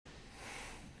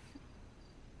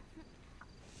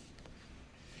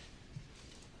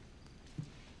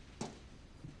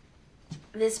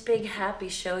This big happy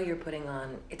show you're putting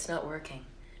on, it's not working.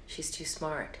 She's too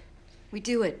smart. We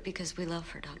do it because we love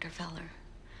her, Dr. Feller.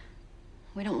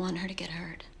 We don't want her to get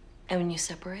hurt. And when you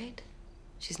separate,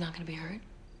 she's not going to be hurt?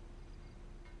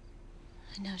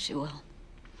 I know she will.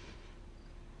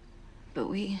 But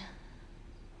we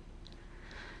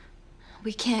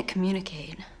can't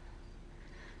communicate.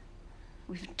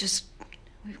 We've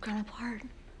grown apart.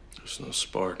 There's no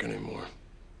spark anymore.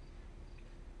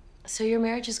 So your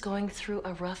marriage is going through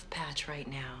a rough patch right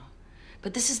now.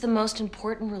 But this is the most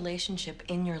important relationship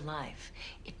in your life.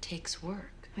 It takes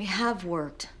work. We have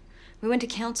worked. We went to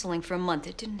counseling for a month.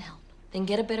 It didn't help. Then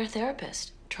get a better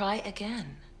therapist. Try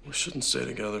again. We shouldn't stay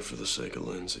together for the sake of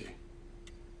Lindsay.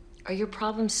 Are your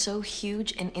problems so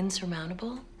huge and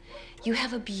insurmountable? You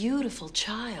have a beautiful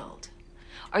child.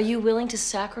 Are you willing to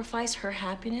sacrifice her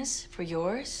happiness for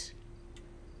yours?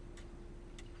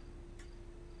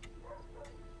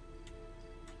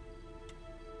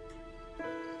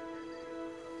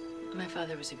 My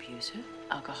father was abusive,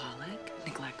 alcoholic,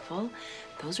 neglectful.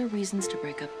 Those are reasons to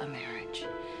break up a marriage.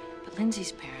 But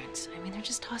Lindsay's parents, I mean, they're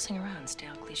just tossing around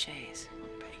stale cliches.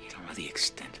 Peggy, you don't know the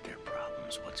extent of their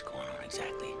problems, what's going on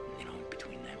exactly,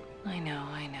 between them. I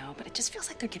know, but it just feels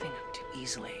like they're giving up too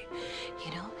easily.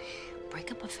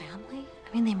 Break up a family?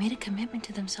 I mean, they made a commitment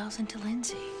to themselves and to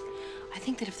Lindsay. I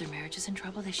think that if their marriage is in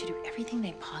trouble, they should do everything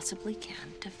they possibly can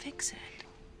to fix it.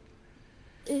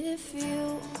 If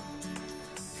you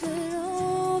could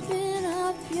open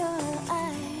up your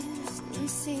eyes and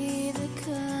see the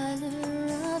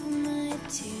color of my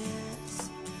tears.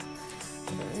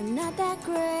 They're not that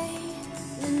gray,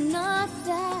 they're not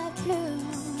that blue.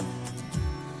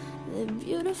 They're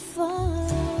beautiful.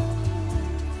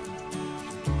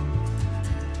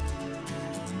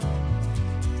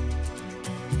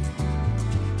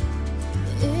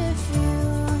 If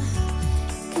you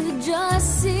could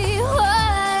just see what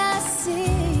I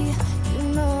see, you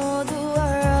know the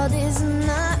world is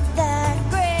not that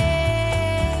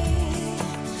gray,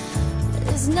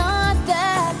 it's not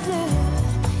that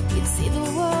blue. You'd see the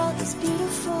world is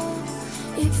beautiful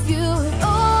if you would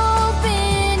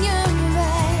open your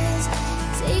eyes.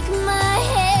 Take my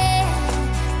hand,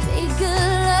 take a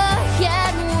look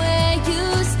at where you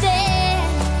stand.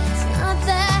 It's not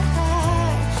that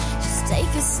hard, just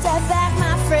take a step back,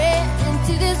 my friend,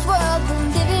 into this world we're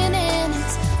living in.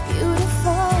 It's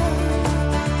beautiful.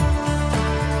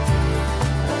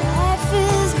 Life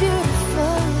is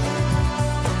beautiful.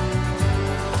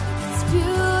 It's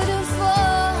beautiful.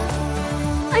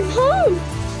 I'm home.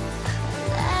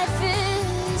 Life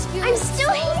is beautiful. I'm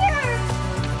still here.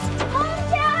 Mom,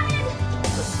 Dad.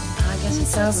 I guess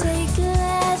it's over. Take a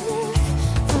last look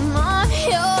from off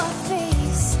your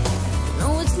face. No,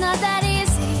 it's not that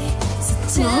easy.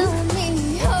 So tell me,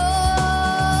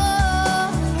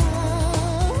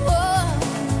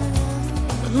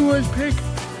 Who likes pig?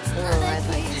 Oh, I like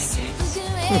pancakes.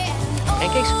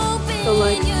 Pancakes? I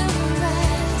like.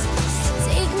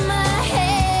 Take my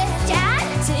hand, Dad?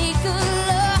 take a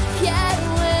look at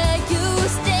where you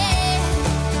stand.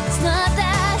 It's not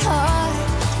that hard.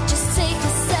 Just take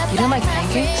a step You don't like back,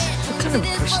 my pancakes? friend. What kind of a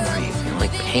person are you if you don't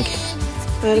like pancakes?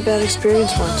 I had a bad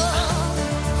experience once.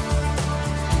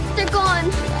 They're gone.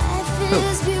 Life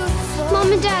is beautiful.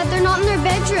 Mom and Dad, they're not in their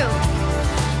bedroom.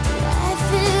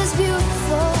 Life is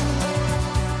beautiful.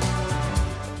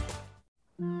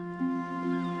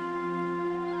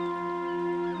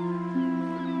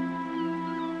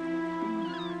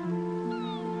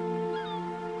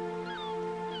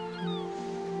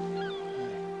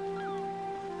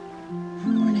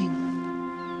 Morning.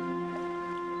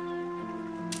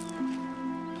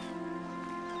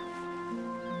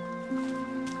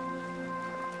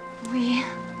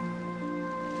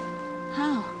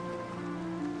 How?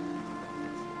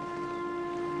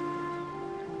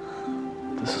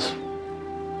 This is...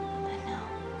 I know.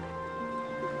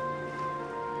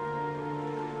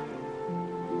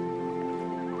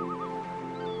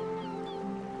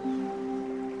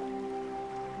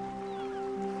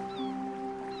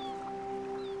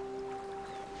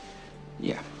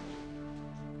 Yeah.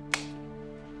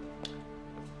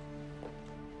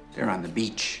 They're on the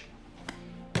beach.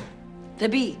 The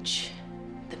beach.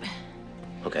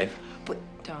 Okay. But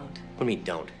don't. What do you mean,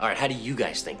 don't? All right, how do you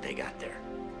guys think they got there?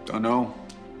 Don't know.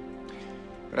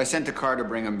 But I sent the car to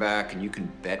bring him back, and you can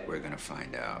bet we're gonna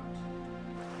find out.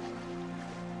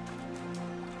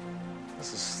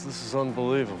 This is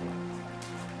unbelievable.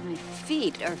 My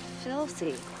feet are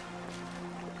filthy.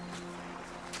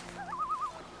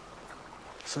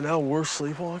 So now we're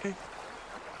sleepwalking?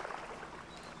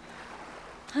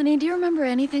 Honey, do you remember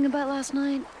anything about last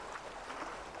night?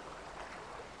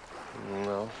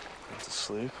 No. Went to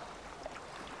sleep.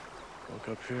 Woke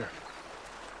up here.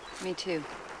 Me too.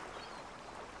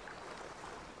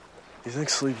 You think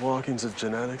sleepwalking's a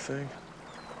genetic thing?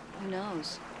 Who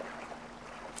knows?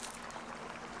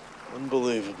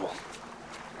 Unbelievable.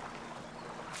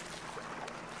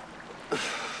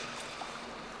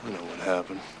 You know what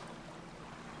happened.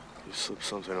 You slipped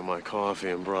something in my coffee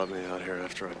and brought me out here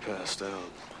after I passed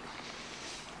out.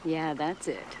 Yeah, that's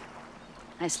it.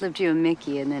 I slipped you a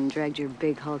Mickey and then dragged your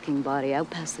big hulking body out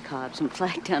past the cops and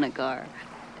flagged down a car.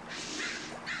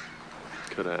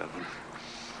 Could happen.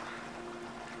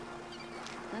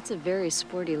 That's a very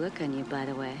sporty look on you, by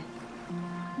the way.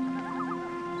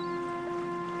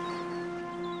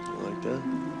 You like that?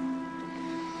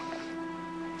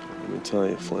 Let me tell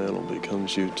you, flannel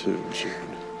becomes you too, Jude.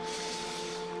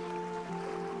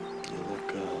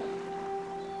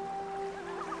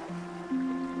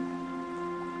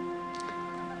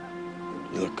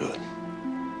 You look good.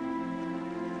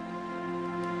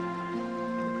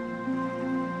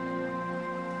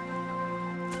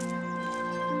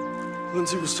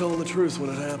 Lindsay was telling the truth when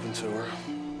it happened to her.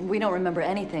 We don't remember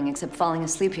anything except falling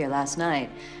asleep here last night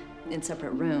in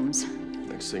separate rooms.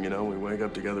 Next thing you know, we wake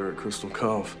up together at Crystal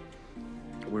Cove.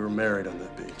 We were married on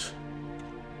that beach.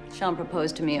 Sean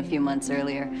proposed to me a few months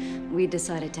earlier. We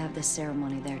decided to have this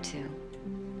ceremony there, too.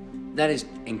 That is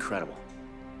incredible.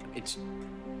 It's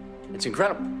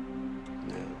incredible.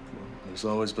 Yeah, well, there's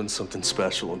always been something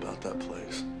special about that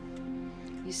place.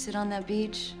 You sit on that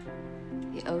beach,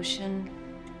 the ocean,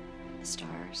 the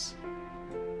stars.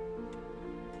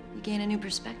 You gain a new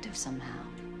perspective somehow.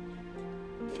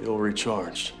 Feel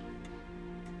recharged.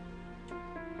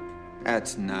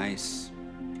 That's nice.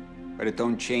 But it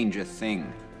don't change a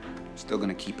thing. I'm still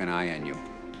gonna keep an eye on you.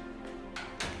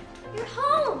 You're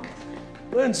home!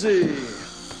 Lindsay!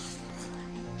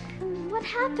 What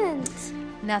happened?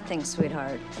 Nothing,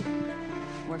 sweetheart.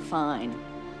 We're fine.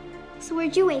 So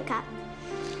where'd you wake up?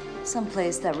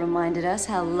 Someplace that reminded us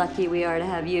how lucky we are to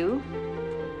have you.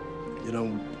 You know,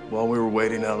 while we were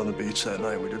waiting out on the beach that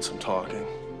night, we did some talking,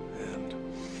 and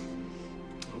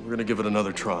we're gonna give it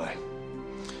another try.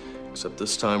 Except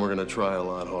this time we're gonna try a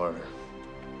lot harder.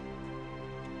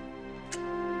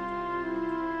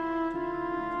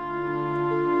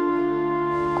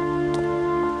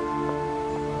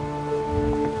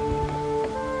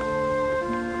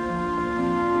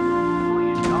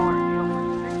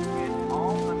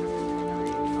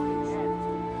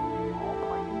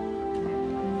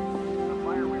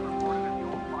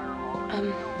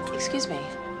 Excuse me.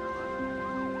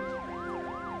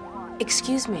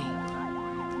 Excuse me.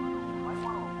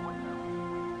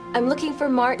 I'm looking for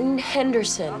Martin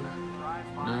Henderson.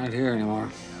 Not here anymore.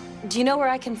 Do you know where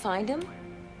I can find him?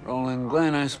 Rolling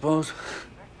Glen, I suppose.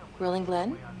 Rolling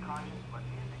Glen?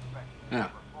 Yeah.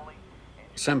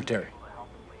 Cemetery.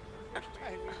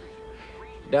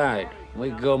 Died a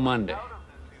week ago Monday.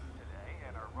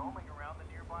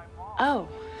 Oh.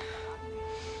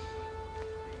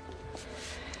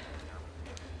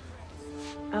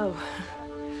 Oh.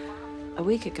 A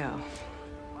week ago.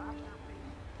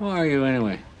 Who are you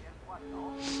anyway?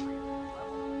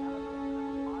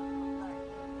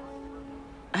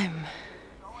 I'm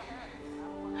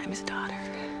his daughter.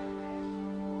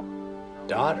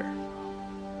 Daughter?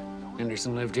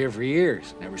 Henderson lived here for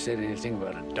years. Never said anything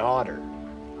about a daughter.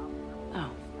 Oh.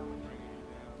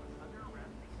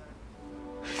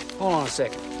 Hold on a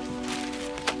second.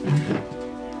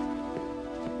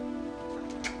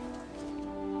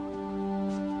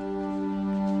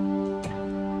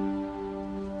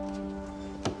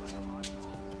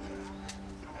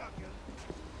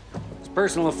 It's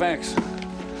personal effects.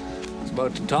 I was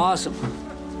about to toss him.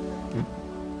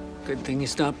 Good thing you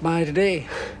stopped by today.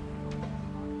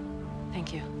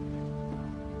 Thank you.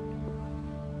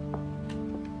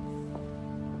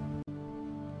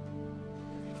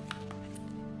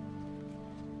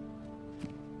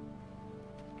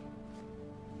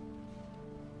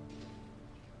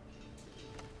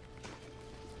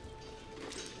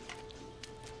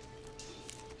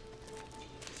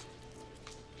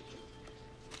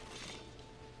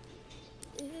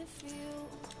 If you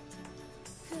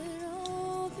could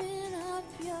open up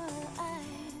your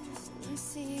eyes and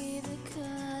see the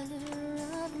color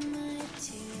of my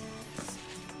tears,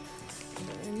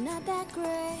 they're not that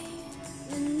gray,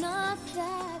 they're not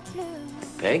that blue.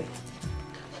 Peg?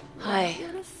 Hi.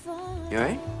 You all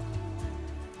right?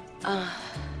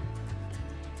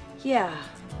 Yeah.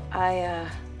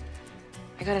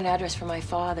 I got an address from my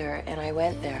father, and I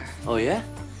went there. Oh, yeah?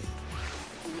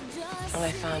 And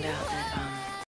I found out that